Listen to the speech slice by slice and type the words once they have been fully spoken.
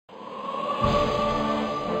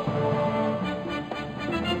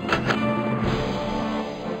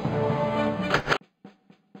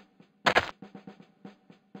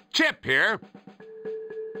Chip here.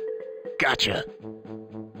 Gotcha.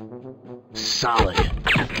 Solid.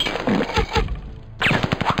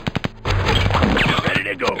 Ready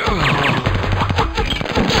to go.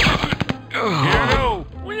 Here go.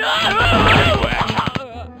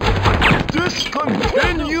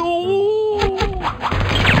 Discontinue!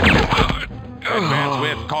 Advance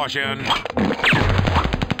with caution.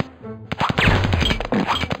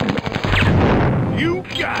 You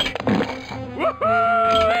got it!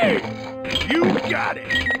 Woohoo! You got it!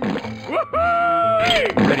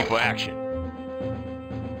 Woohoo! Ready for action.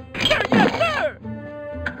 Sir, yes, sir!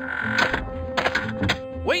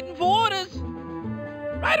 Waiting for orders!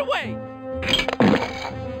 Right away!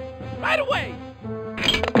 Right away!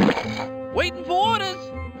 Waiting for orders!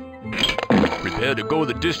 Prepare to go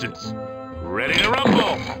the distance. Ready to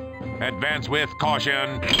rumble. Advance with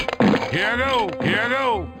caution. Here go. Here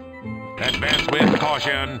go. Advance with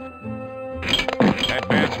caution.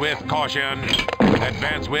 Advance with caution.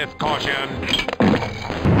 Advance with caution.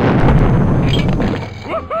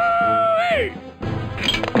 Woohoo!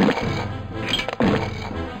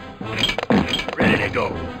 Ready to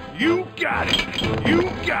go. You got it! You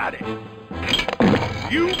got it!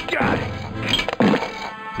 You got it!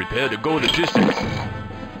 Prepare to go the distance.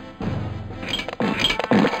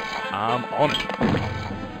 I'm on it.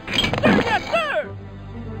 Sir, yes, sir!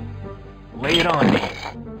 Lay it on me.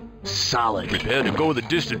 Solid. Prepare to go the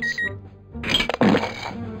distance.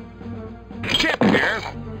 Chip here.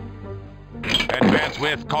 Advance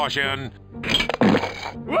with caution.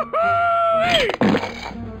 Woohoo!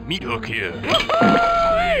 Meat hook here.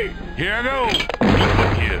 Woohoo! Here go. Meat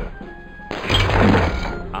hook here.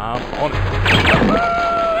 I'm on it.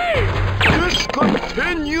 Woohoo!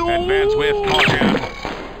 Discontinue! Advance with caution.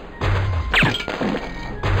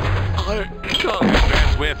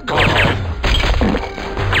 Advance with caution.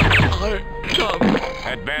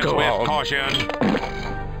 Advance with caution.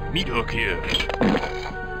 Meat hook here.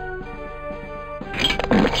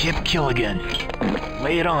 Kip kill again.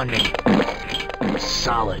 Lay it on me.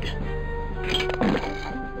 Solid.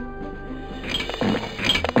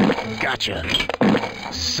 Gotcha.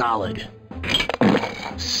 Solid.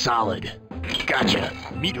 Solid. Gotcha.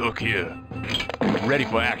 Meat hook here. Ready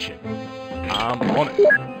for action. I'm on it.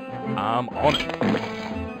 I'm on it.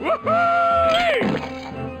 Woohoo!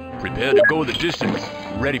 Prepare to go the distance.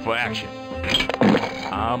 Ready for action.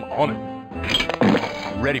 I'm on it.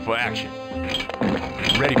 Ready for action.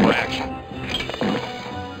 Ready for action.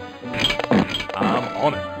 I'm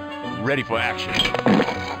on it. Ready for action.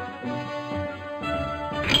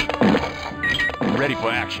 Ready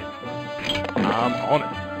for action. I'm on it.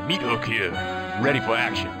 Meat hook here. Ready for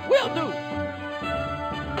action. Will do!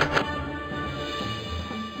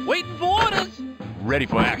 Waiting for orders! Ready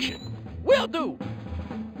for action. Will do!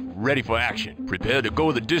 Ready for action. Prepare to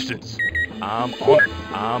go the distance. I'm on it.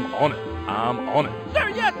 I'm on it. I'm on it. Sir,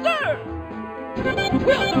 yes, sir!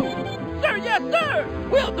 Will do! Sir, yes, sir!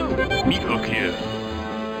 Will do! Meat hook here.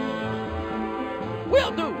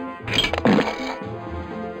 Will do!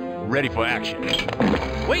 Ready for action.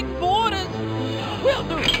 Waiting for orders! Will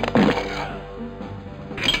do!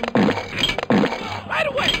 Right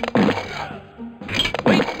away!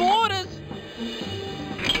 Waiting for orders!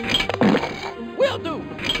 Will do!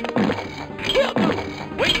 Will do!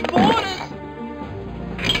 Waiting for orders!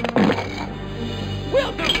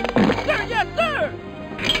 Will do! Sir, yes, sir!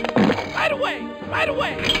 Right away! Right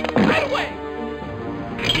away! Right away!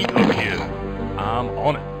 Meat hook here. I'm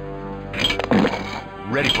on it.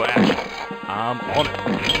 Ready for action. I'm on it.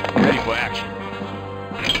 Ready for action.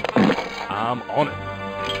 I'm on it.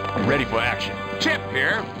 Ready for action. Chip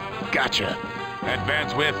here. Gotcha.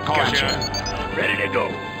 Advance with caution. Gotcha. Ready to go.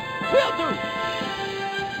 Will do!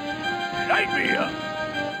 Light me up.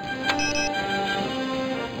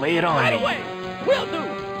 Lay it on Right me. away! Will do!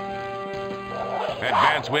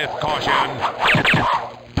 Advance with caution.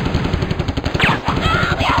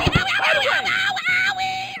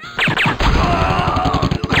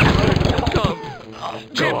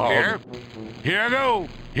 Chip here. Here go.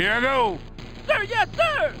 Here go. Sir, yes,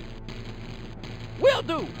 sir! Will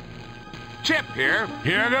do! Chip here.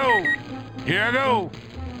 Here go. Here go.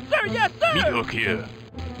 Sir, yes, Meat sir! hook here.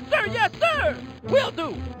 Sir, yes, sir! Will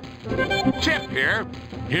do! Chip here.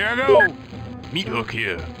 Here go. Meat hook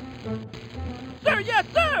here. Sir, yes,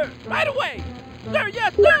 sir! Right away! Sir,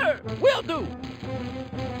 yes, sir! Will do!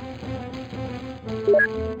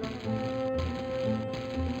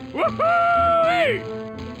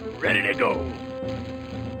 Woohoo! Ready to go.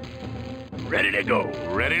 Ready to go.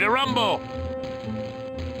 Ready to rumble.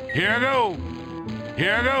 Here go.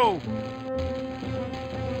 Here go.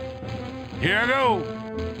 Here go.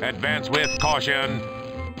 Advance with caution.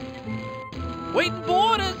 Waiting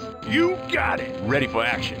for orders. You got it. Ready for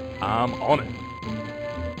action. I'm on it.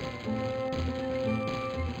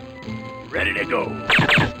 Ready to go.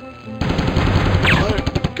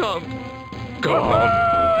 Come on.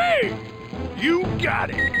 Hey! You got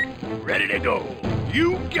it. Ready to go.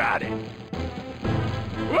 You got it.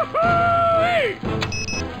 Hey!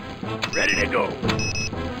 Ready to go.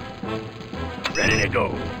 Ready to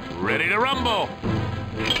go. Ready to rumble.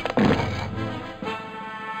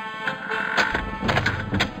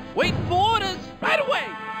 Waiting for orders. Right away.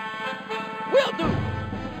 Will do.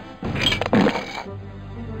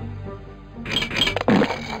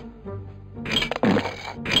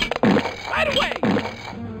 Right away.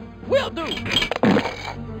 Will do.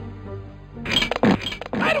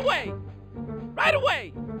 Right away. Right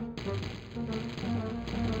away.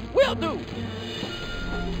 Will do.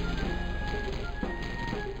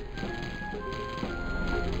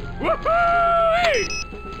 Hey!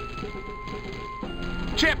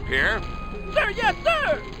 Chip here. Sir, yes,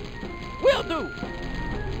 sir. Will do.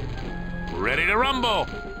 Ready to rumble.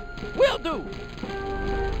 Will do.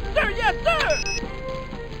 Sir, yes, sir.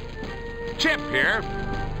 Chip here.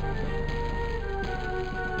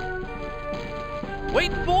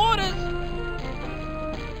 Waiting for orders.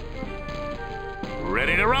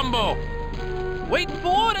 Ready to rumble. Waiting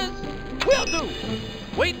for orders. Will do.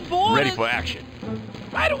 Waiting for orders. Ready for action.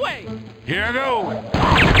 Right away. Here I go.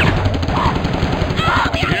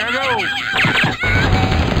 Here I go.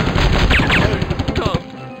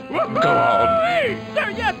 Come on. Hey! Sir,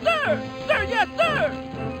 yes, sir. Sir, yes, sir.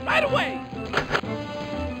 Right away.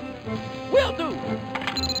 Will do.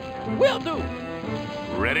 Will do.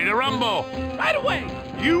 Ready to rumble. Right away.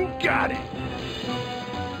 You got it.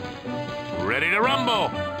 Ready to rumble.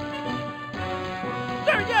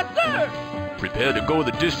 Sir, yes, sir. Prepare to go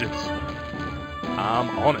the distance. I'm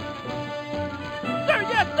on it. Sir,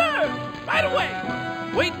 yes, sir. Right away.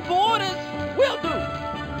 Waiting for orders. Will do.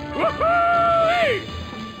 Hey!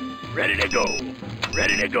 Ready to go.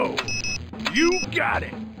 Ready to go. You got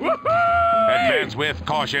it. Advance with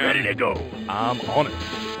caution. Ready to go. I'm on it.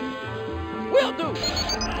 Will do.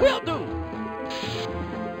 Will do.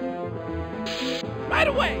 Right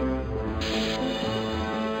away.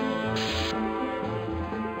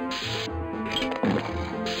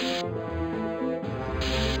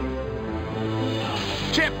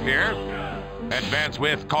 Chip here. Advance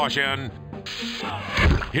with caution.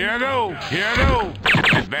 Here I go. Here I go.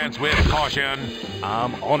 Advance with caution.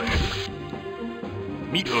 I'm on it.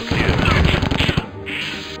 Meat hook here.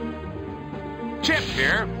 Chip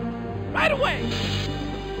here. Right away.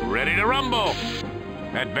 Ready to rumble.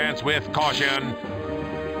 Advance with caution.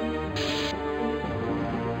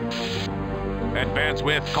 Advance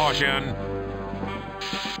with caution.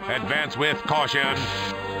 Advance with caution.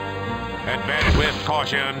 Advance with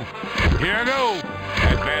caution. Here I go.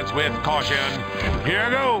 Advance with caution. Here I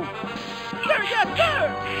go. Sir, yes,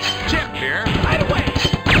 sir. Chip here. Right away.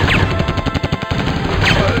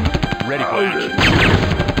 Ready for action.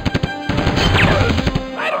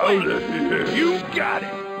 Right away. You got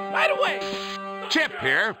it. Right away. Chip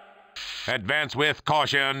here. Advance with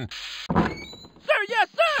caution. Sir, yes,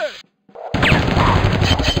 sir.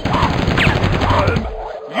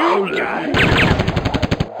 You got it.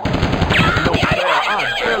 I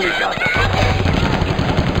barely got the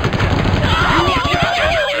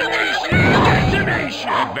Destination.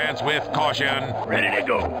 Advance with caution. Ready to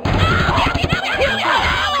go.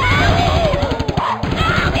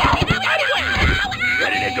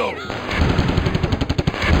 Ready to go.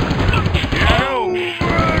 Here I go.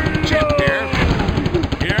 Chip here.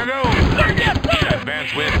 Here I go.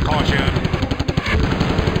 Advance with caution.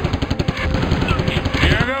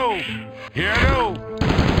 Here I go. Here I go.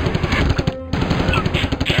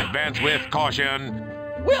 Advance with caution.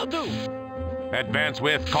 Will do. Advance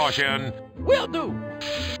with caution. Will do.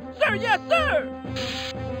 Sir, yes, sir.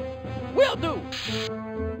 Will do.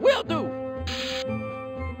 Will do.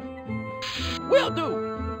 Will do.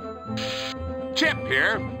 Chip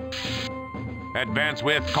here. Advance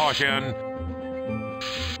with caution.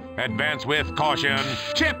 Advance with caution.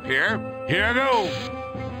 Chip here. Here I go.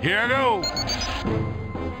 Here I go.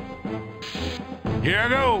 Here I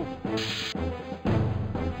go.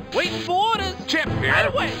 Waiting for orders. Chip here. Right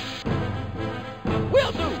away.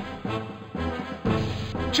 Will do.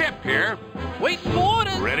 Chip here. Waiting for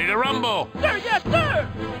orders. Ready to rumble. Sir, yes, sir.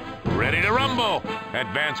 Ready to rumble.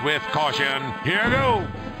 Advance with caution. Here I go.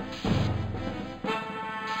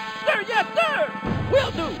 Sir, yes, sir.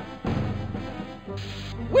 Will do.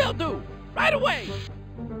 Will do. Right away.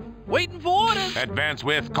 Waiting for orders. Advance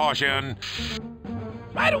with caution.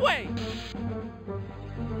 Right away.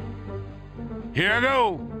 Here I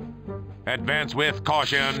go. Advance with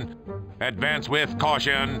caution. Advance with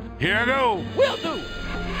caution. Here go. Will do.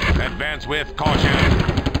 Advance with caution.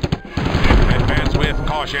 Advance with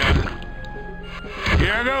caution.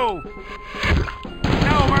 Here go.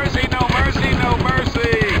 No mercy, no mercy, no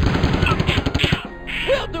mercy.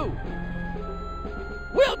 Will do.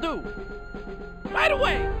 Will do. Right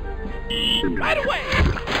away. Right away.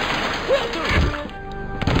 Will do.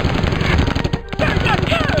 Sir, yes,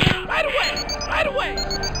 sir. Right away. Right away.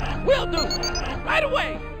 Will do. Right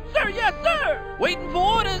away. Sir, yes, sir. Waiting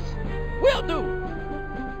for orders. Will do.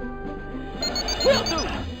 Will do.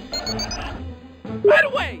 Right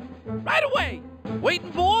away. Right away.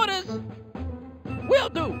 Waiting for orders. Will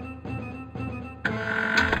do.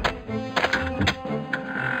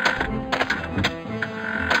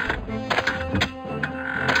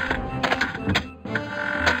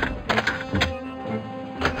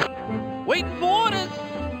 Waiting for orders.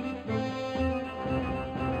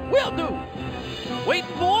 Will do.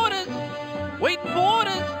 Waiting for orders. Waiting for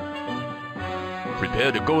orders.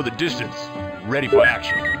 Prepare to go the distance. Ready for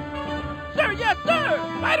action. Sir, yes, sir.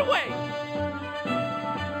 Right away.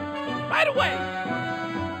 Right away.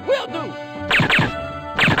 Will do.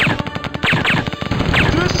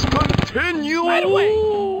 Discontinue! Right away.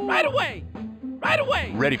 Right away. Right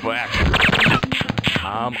away. Ready for action.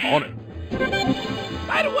 I'm on it.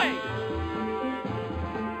 Right away.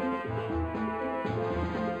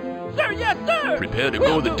 Sir, yes, sir. Prepare to Will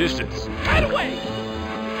go the do. distance. Right away.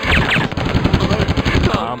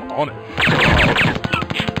 I'm on it.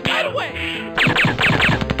 Right away.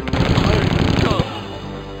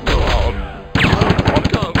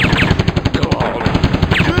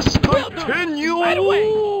 Discontinue! Right away.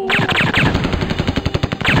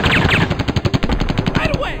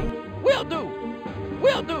 Right away. Will do.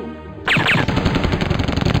 Will do.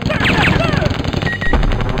 Sir, yes, sir.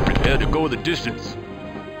 Prepare to go the distance.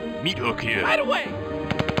 Meat hook here. Right away.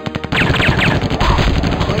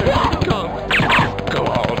 Go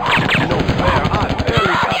on. No fair. I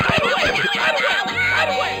barely got Right away. Right away. Right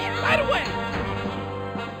away. Right away.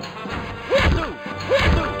 Will do. Will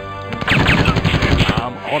do.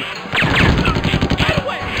 I'm on it. Right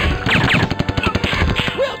away.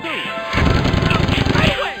 Will do.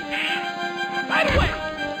 Right away. Right away.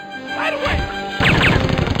 Right away.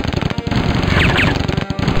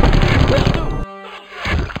 Will do.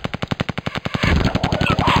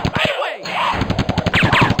 Right away.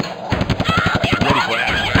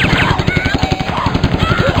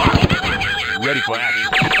 Ready for action.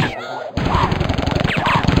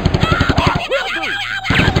 Will do.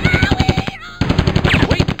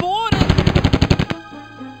 Waiting for orders.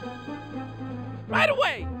 Right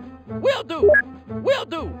away. Will do. Will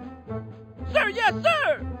do. Sir, yes,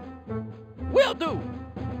 sir. Will do.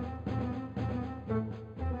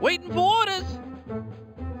 Waiting for orders.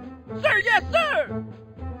 Sir, yes, sir.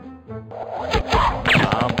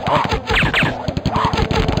 I'm on it.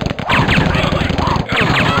 Right away.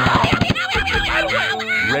 Right away.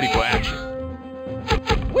 Ready for action.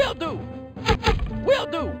 Will do. Will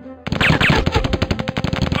do.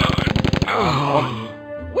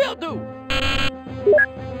 Will do.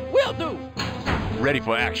 Will do. Ready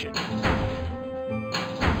for action.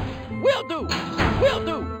 Will do. Will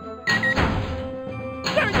do.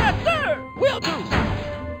 Sir, yes, sir. Will do.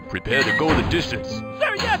 Prepare to go the distance.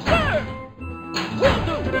 Sir, yes, sir. Will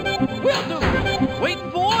do. Will do.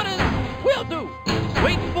 Waiting for orders. Will do.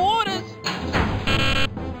 Waiting for orders.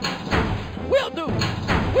 Will do.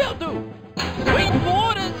 Will do. Waiting for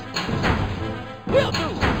orders. Will do.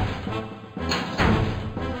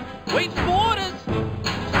 Waiting for orders.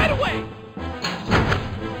 Right away.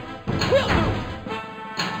 Will do.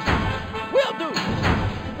 Will do.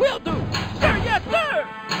 Will do. Sir, yes, sir.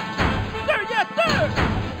 Sir, yes, sir.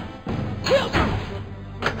 Will do.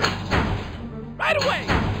 Right away.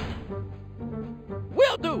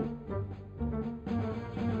 Will do.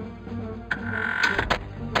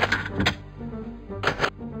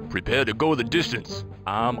 Prepare to go the distance.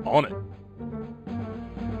 I'm on it.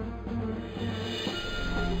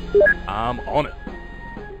 I'm on it.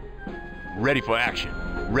 Ready for action.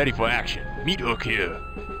 Ready for action. Meat hook here.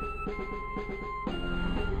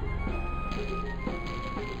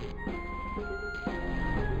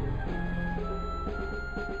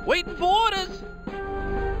 Waiting for orders.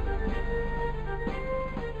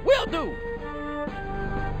 Will do.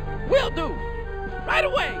 Will do. Right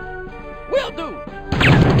away. Will do.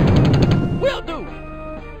 Will do.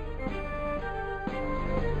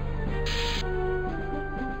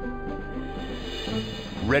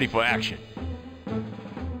 Ready for action.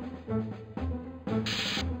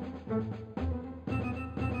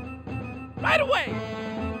 Right away.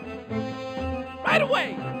 Right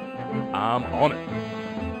away. I'm on it.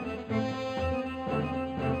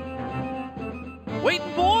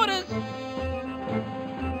 Waiting for orders.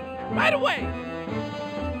 Right away.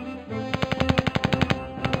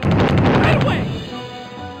 Right away.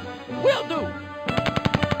 Will do.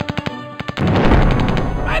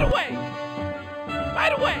 Right away.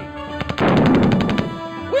 Right away.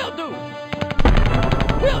 Will do.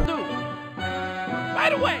 Will do.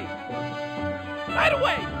 Right away. Right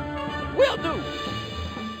away. Will do.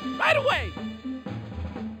 Right away.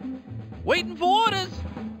 Waiting for orders.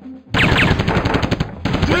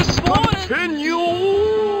 Discontinue!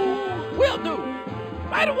 Will do.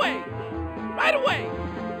 Right away. Right away.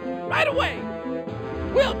 Right away.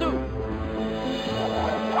 Will do.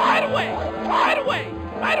 Right away. Right away.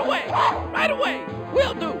 Right away. Right away.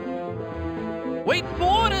 Will do. Waiting for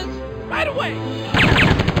orders. Right away.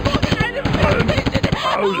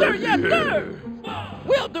 Sir, yes, sir.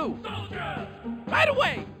 Will do. Right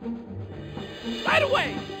away. Right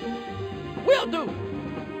away. Will do.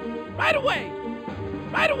 Right away.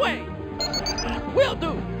 Right away. Will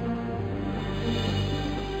do.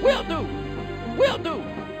 Will do. Will do.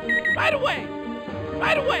 Right away.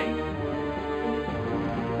 Right away.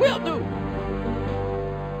 Will do.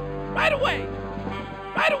 Right away.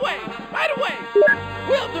 Right away. Right away.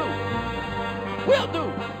 Will do. Will do.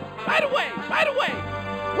 Right away. Right away.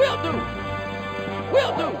 Will do.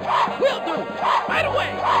 Will do. Will do. Right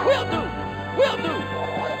away. Will do. Will do.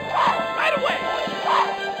 Right away.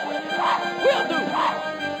 Will do.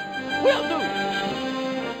 Will do.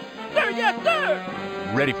 Sir, yes, sir.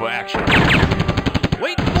 Ready for action.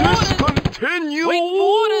 Wait for orders. Discontinue! Wait for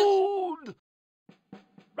orders.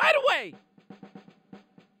 Right away.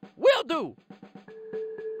 Will do.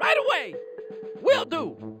 Right away. Will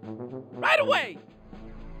do. Right away.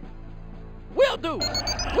 Will do.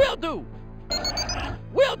 Will do.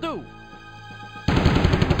 Will do.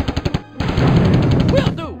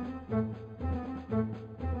 Will do.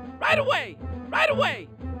 Right away. Right away.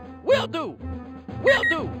 Will do. Will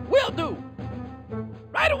do. Will do.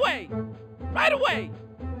 Right away. Right away.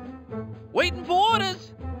 Waiting for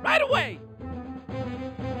orders. Right away.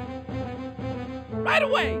 Right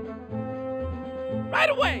away. Right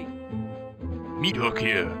away. Meat hook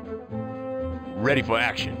here. Ready for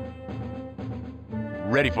action.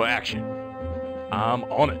 Ready for action. I'm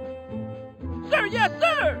on it. Sir, yes,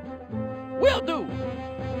 sir. Will do.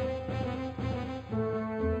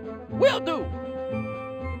 Will do.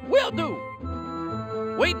 Will do.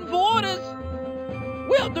 Waiting for orders.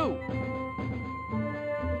 Will do.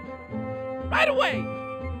 Right away.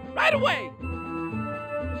 Right away.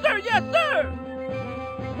 Sir, yes, sir.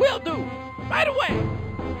 Will do. Right away.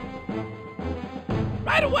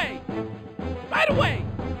 Right away. Right away.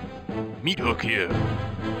 Meat hook here.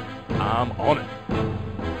 I'm on it.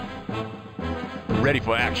 Ready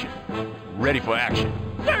for action. Ready for action.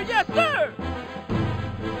 Sir, yes, sir.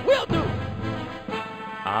 Will do.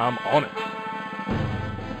 I'm on it.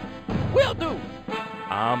 Will do.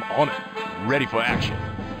 I'm on it. Ready for action.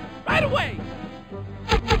 Right away.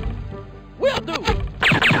 Will do.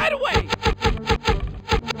 Right away.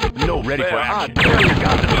 No Ready fair. for action. I barely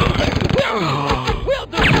got it. Will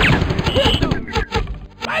do. Will do.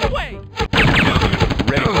 Right away.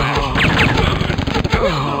 Ready for action.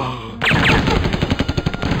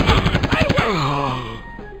 Right away.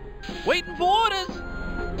 Waiting for orders.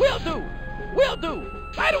 Will do. Will do.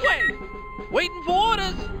 Right away. Waiting for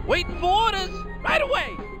orders. Waiting for orders. Right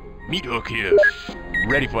away. Meat hook here.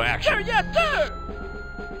 Ready for Sir, action. yes, sir.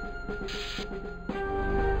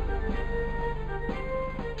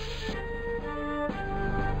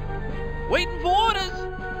 Waiting for orders.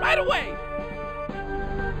 Right away.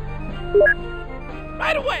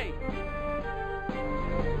 Right away.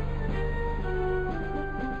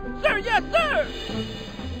 Sir, yes, sir.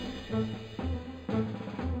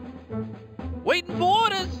 Waiting for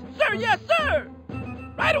orders. Sir, yes, sir.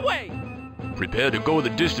 Right away. Prepare to go the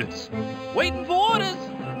distance. Waiting for orders.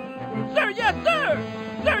 Sir, yes, sir.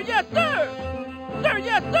 Sir, yes, sir. Sir,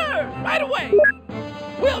 yes, sir. Right away.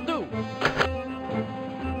 Will do.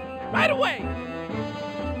 Right away.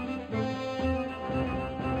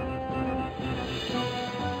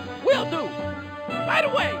 Will do. Right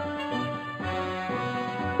away.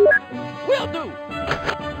 Will do.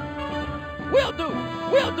 Will do.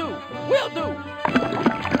 Will do. Will do.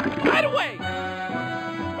 Right away.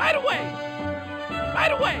 Right away.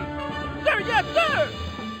 Right away. Sir, yes, sir.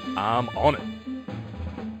 I'm on it.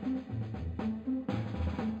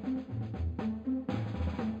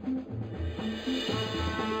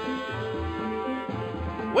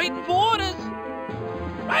 Waiting for orders.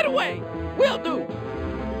 Right away. Will do.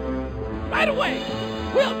 Right away.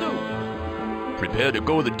 Will do. Prepare to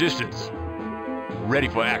go the distance. Ready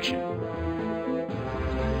for action.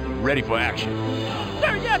 Ready for action.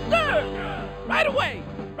 Sir, yes, sir! Right away!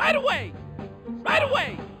 Right away! Right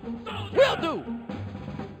away! Will do!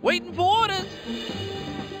 Waiting for orders!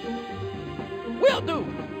 Will do!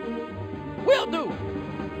 Will do!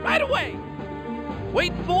 Right away!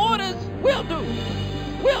 Waiting for orders! Will do!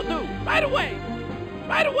 Will do! Right away!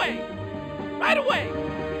 Right away! Right away!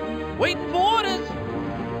 Waiting for orders!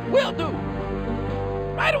 Will do!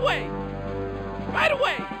 Right away! Right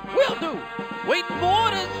away! Will do! Waiting for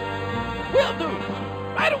orders! Will do!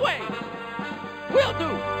 Right away! Will do!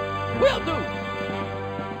 Will do!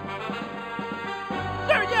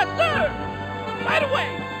 Sir, yes, sir! Right away!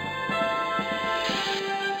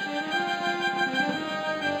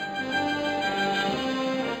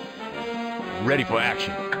 Ready for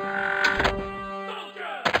action.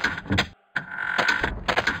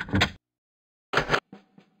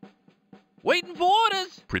 Waiting for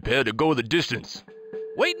orders! Prepare to go the distance.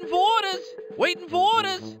 Waiting for orders! Waiting for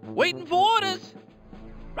orders! Waiting for orders!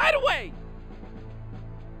 Right away!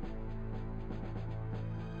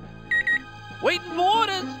 Waiting for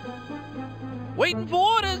orders! Waiting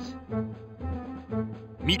for orders!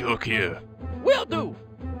 Meat hook here. Will do!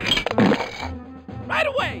 Right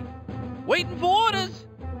away! Waiting for orders!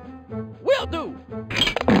 Will do!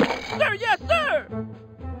 Sir, yes, sir!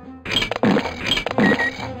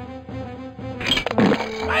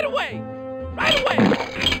 Right away! Right away!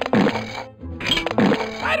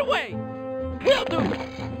 Right away! Will do!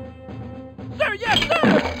 Sir, yes, sir!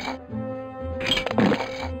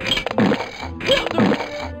 Will do!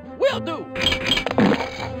 Will do!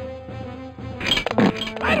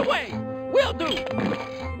 Right away! Will do!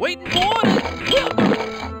 Waiting for orders! Will do!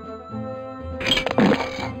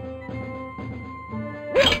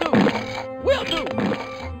 Will do! Will do!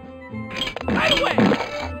 Right away!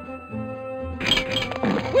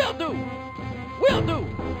 Will do! Will do!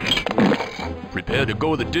 Prepare to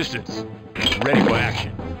go the distance. Ready for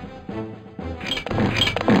action.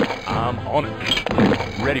 I'm on it.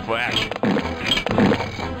 Ready for action.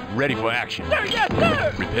 Ready for action. Sir, yes,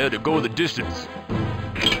 sir! Prepare to go the distance.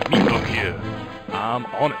 Meat hook here. I'm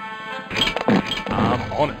on it. I'm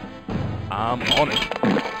on it. I'm on it.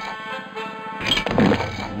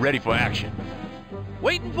 Ready for action.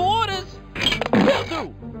 Waiting for orders! Will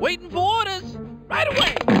do! Waiting for orders! Right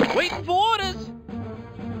away! Waiting for orders!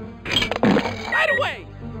 Right away!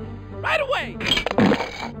 Right away!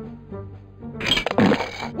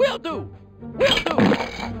 Will do! Will do!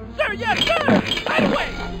 Sir, yes, sir! Right away!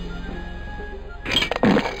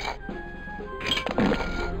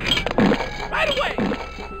 Right away!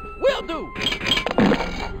 Will do!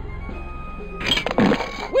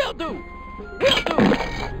 Will do! Will do!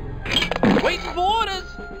 Waiting for orders!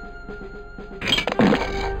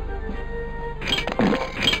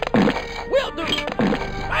 Will do!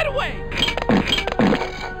 Right away!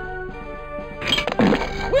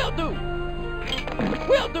 Will do!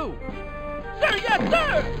 Will do! Sir, yes,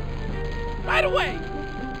 sir! Right away!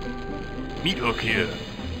 Meat hook here.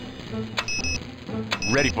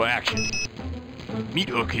 Ready for action. Meat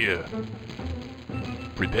hook here.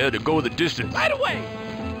 Prepare to go the distance. Right away!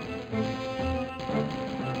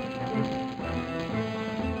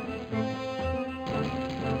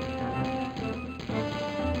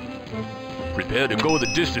 Prepare to go the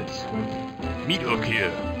distance. Meat hook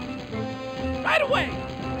here. Right away!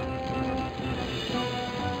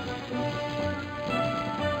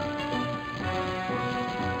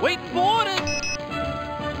 Waiting for orders!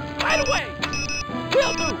 Right away!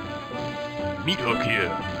 Will do! Meat hook here.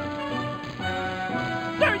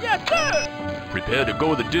 Sir, yes, sir! Prepare to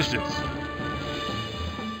go the distance.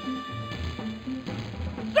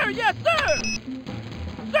 Sir, yes, sir!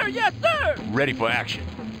 Sir, yes, sir! Ready for action.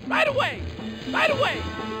 Right away! Right away!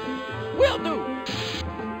 Will do!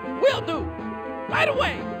 Will do! Right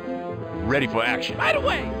away! Ready for action. Right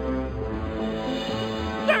away!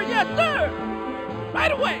 Sir, yes, sir!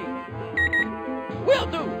 Right away! Will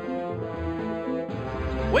do!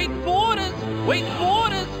 Waiting for orders! Waiting for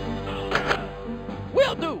orders!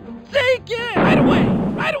 Will do! Sink in! Right away!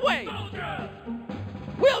 Right away!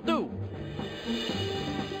 Will do!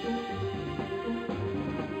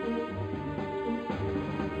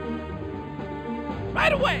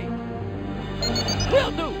 Right away!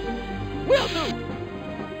 Will do! Will do!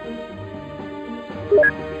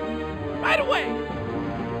 Right away!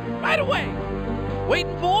 Right away!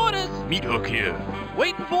 Waiting for orders! Meat hook here.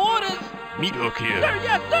 Waiting for orders! Meat hook Sir, here.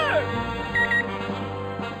 yes, sir!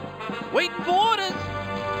 Waiting for orders!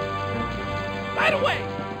 Right away!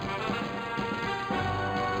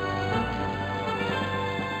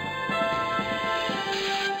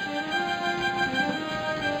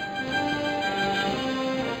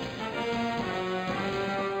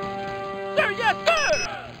 Sir, yes,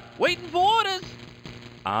 sir! Waiting for orders.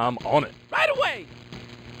 I'm on it. Right away.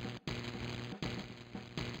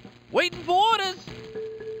 Waiting for orders.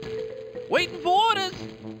 Waiting for orders.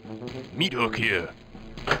 Meat hook here.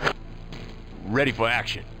 Ready for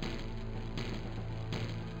action.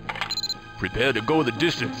 Prepare to go the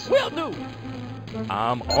distance. Will do.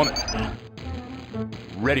 I'm on it.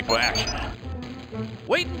 Ready for action.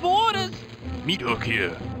 Waiting for orders. Meat hook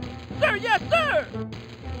here. Sir, yes, sir!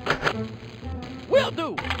 Will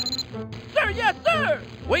do. Sir, yes, sir!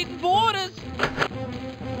 Waiting for orders.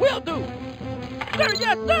 Will do. Sir,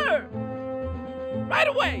 yes, sir! Right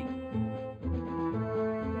away.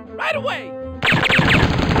 Right away.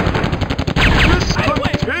 Right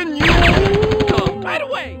away. Continue! Right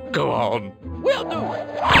away. Go on. Will do.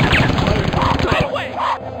 Right away.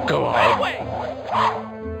 Go Right on. away.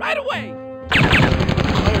 Right away.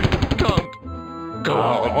 Go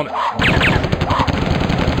on it.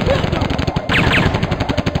 Will do.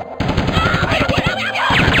 Right away.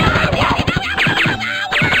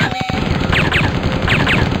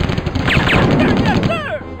 Sir, yes, sir!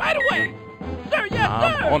 Right away. Sir, yes, I'm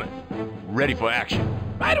sir! on it. Ready for action.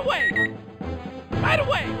 Right away. Right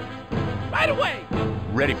away. Right away.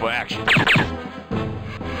 Ready for action.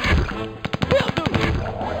 Will do.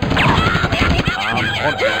 I'm on it.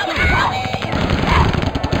 Will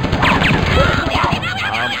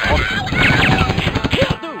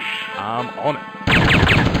do. I'm on it.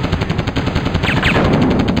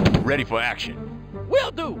 Ready for action.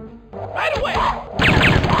 Will do. Right away.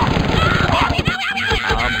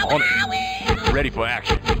 I'm on it. Ready for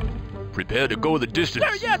action. Prepare to go the distance.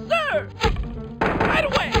 Sir, yes, sir! Right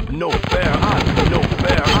away. No fair eye. No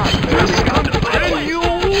fair eye. Continue. Right away.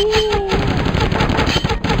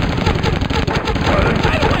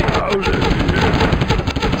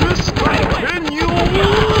 Discontinue!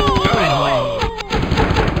 Right away.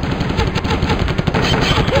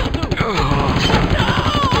 Will do.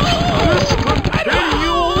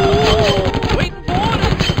 Discontinue! Waiting for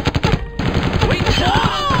orders. Waiting for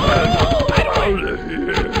orders. Right away.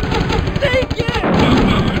 Take it.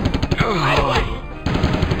 Right away.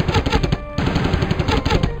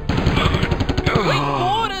 Waiting for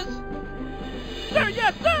orders. Sir,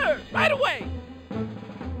 yes, sir. Right away.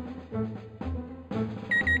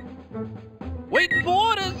 Waiting for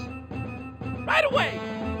orders. Right away.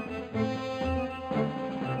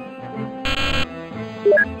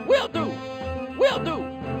 Will do. Will do.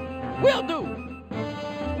 Will do.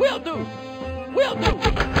 Will do. Will do.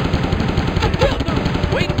 Will do.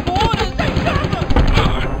 Waiting for orders. Take cover.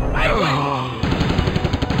 Right away.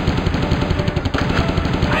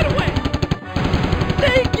 Right away.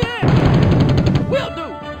 Take it. Will do.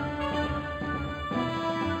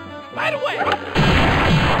 Right away.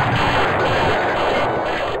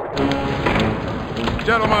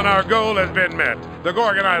 Gentlemen, our goal has been met. The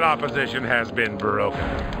Gorgonite opposition has been broken.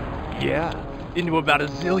 Yeah, into about a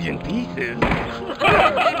zillion pieces.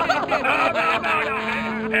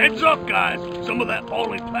 Heads up, guys. Some of that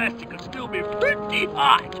falling plastic could still be pretty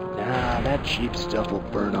hot. Nah, that cheap stuff will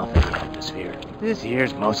burn off in the atmosphere. This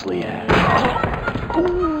here's mostly ash.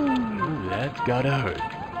 Ooh, that's gotta hurt.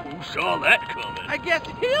 Who saw that coming? I guess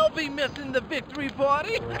he'll be missing the victory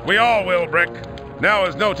party. We all will, Brick. Now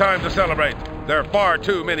is no time to celebrate. There are far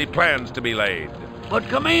too many plans to be laid. But,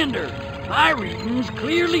 Commander, my readings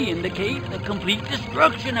clearly indicate the complete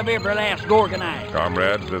destruction of every last Gorgonite.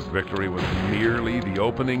 Comrades, this victory was merely the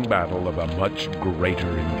opening battle of a much greater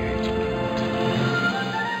engagement.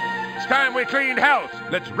 It's time we cleaned house.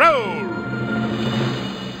 Let's roll!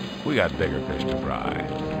 We got bigger fish to fry.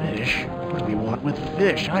 Fish? What do we want with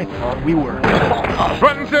fish? I thought we were...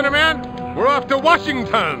 Front and center, man! We're off to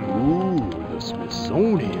Washington! Ooh, the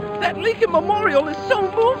Smithsonian. That Lincoln Memorial is so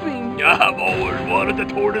moving. I've always wanted to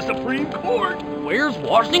tour the Supreme Court. Where's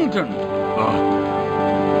Washington?